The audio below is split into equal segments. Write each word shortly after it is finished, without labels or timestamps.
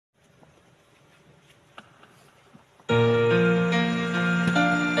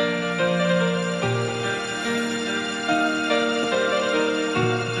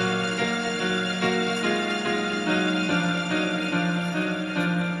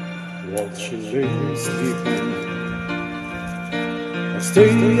while she lay sleeping. I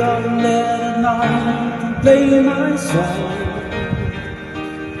stay up late at night and play my song,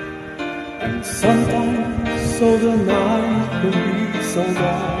 and sometimes so the night can be so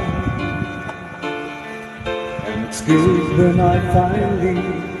long. And it's good when I finally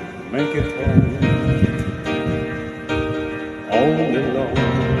make it home, all alone.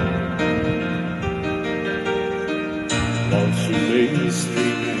 While she lays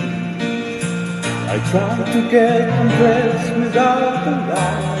sleeping, I try to get undressed without the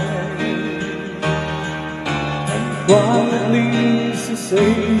light, and quietly she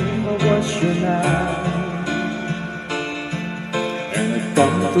says, "Oh, what's your name?" And I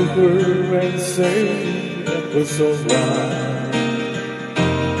come to her and say, "It was alright,"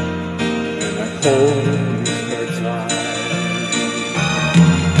 and I hold her tight.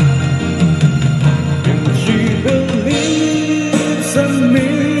 And she believes in me.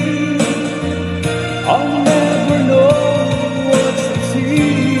 I'll never know what she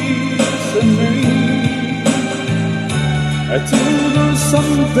sees in me. I told her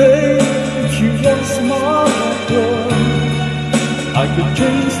someday she was my girl, I could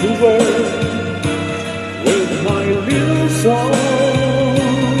change the world with my little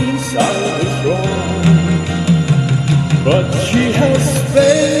songs. I was wrong, but she has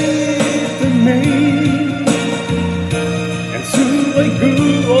faith in me, and soon I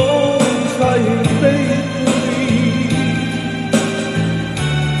grew old trying faithfully.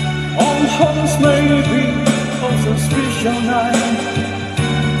 On Holmes maybe on some special night,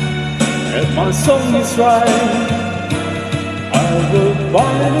 if my song is right, I will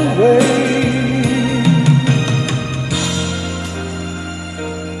find a way.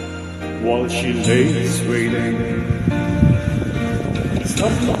 While she lays waiting,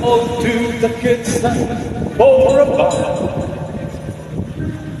 some old to the kids for a while,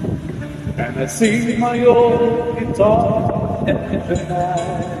 and I see my old guitar at the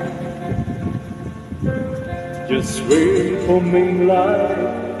night, just waiting for me like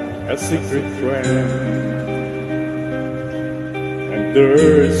a secret friend. And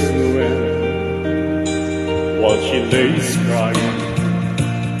there's no end. While she lays crying,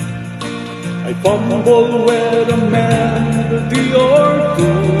 I fumble with a melody or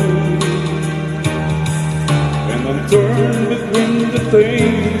two, and I'm torn between the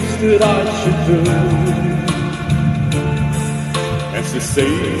things that I should do. And she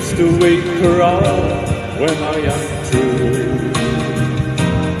says to wake her up when I am through.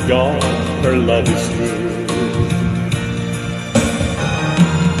 God, her love is true.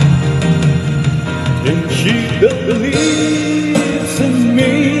 And she believes in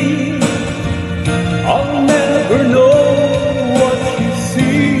me. I'll never know what she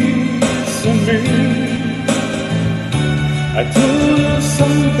sees in me. I told her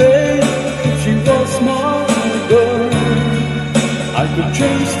someday if she was my girl, I could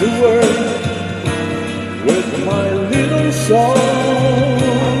change the world with my little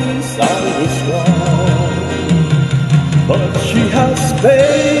songs. I was wrong, but she has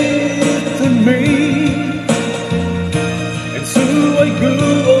faith in me, and so I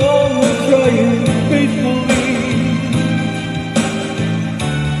grew on trying faithfully.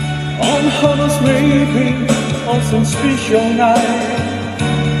 On Holmes maybe on some special night,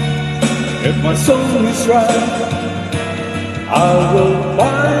 if my song is right, I will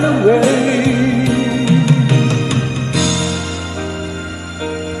find a way.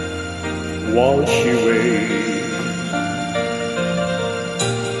 While she waits,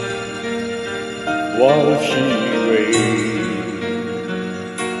 while she waits.